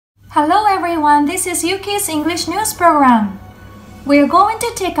Hello everyone, this is Yuki's English News Program. We're going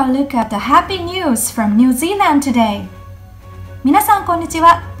to take a look at the happy news from New Zealand today. 皆さんこんにち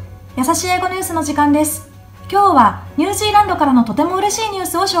は。優しい英語ニュースの時間です。今日はニュージーランドからのとても嬉しいニュー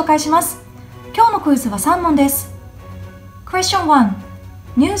スを紹介します。今日のクイズは3問です。Question 1.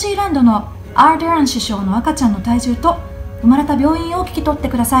 ニュージーランドのアーデラン首相の赤ちゃんの体重と生まれた病院を聞き取って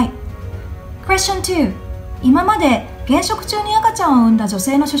ください。Question 2. 今まで現職中に赤ちゃんを産んだ女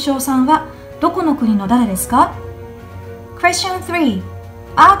性の首相さんはどこの国の誰ですか？ Question 3.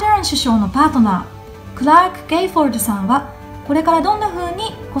 アーデラン首相のパートナー、クラーク・ゲイフォードさんはこれからどんな風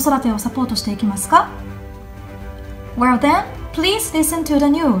に子育てをサポートしていきますか？ Well then, please listen to the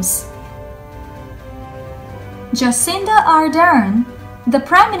news. Jacinda Ardern, the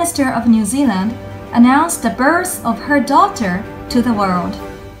Prime Minister of New Zealand, announced the birth of her daughter to the world.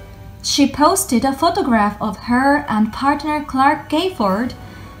 She posted a photograph of her and partner Clark Gayford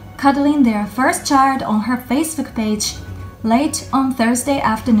cuddling their first child on her Facebook page late on Thursday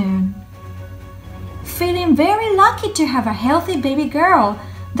afternoon. Feeling very lucky to have a healthy baby girl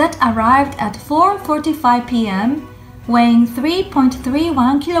that arrived at 4:45 p.m., weighing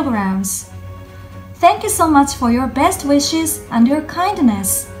 3.31 kilograms. Thank you so much for your best wishes and your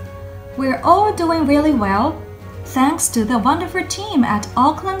kindness. We're all doing really well, thanks to the wonderful team at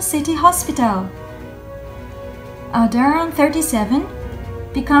Auckland City Hospital. Ardern, 37,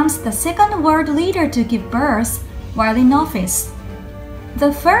 becomes the second world leader to give birth while in office.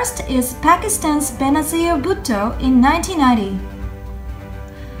 The first is Pakistan's Benazir Bhutto in 1990.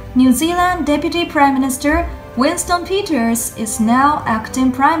 New Zealand Deputy Prime Minister Winston Peters is now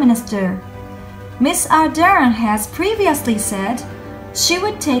acting Prime Minister. Ms. Ardern has previously said she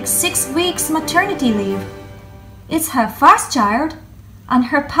would take 6 weeks maternity leave. It's her first child, and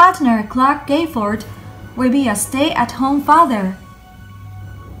her partner Clark Gayford will be a stay-at-home father.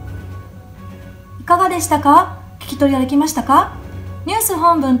 いかがでしたか？聞き取りはできましたか？ニュース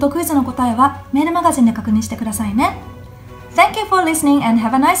本文とクイズの答えはメールマガジンで確認してくださいね。Thank you for listening and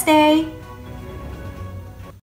have a nice day!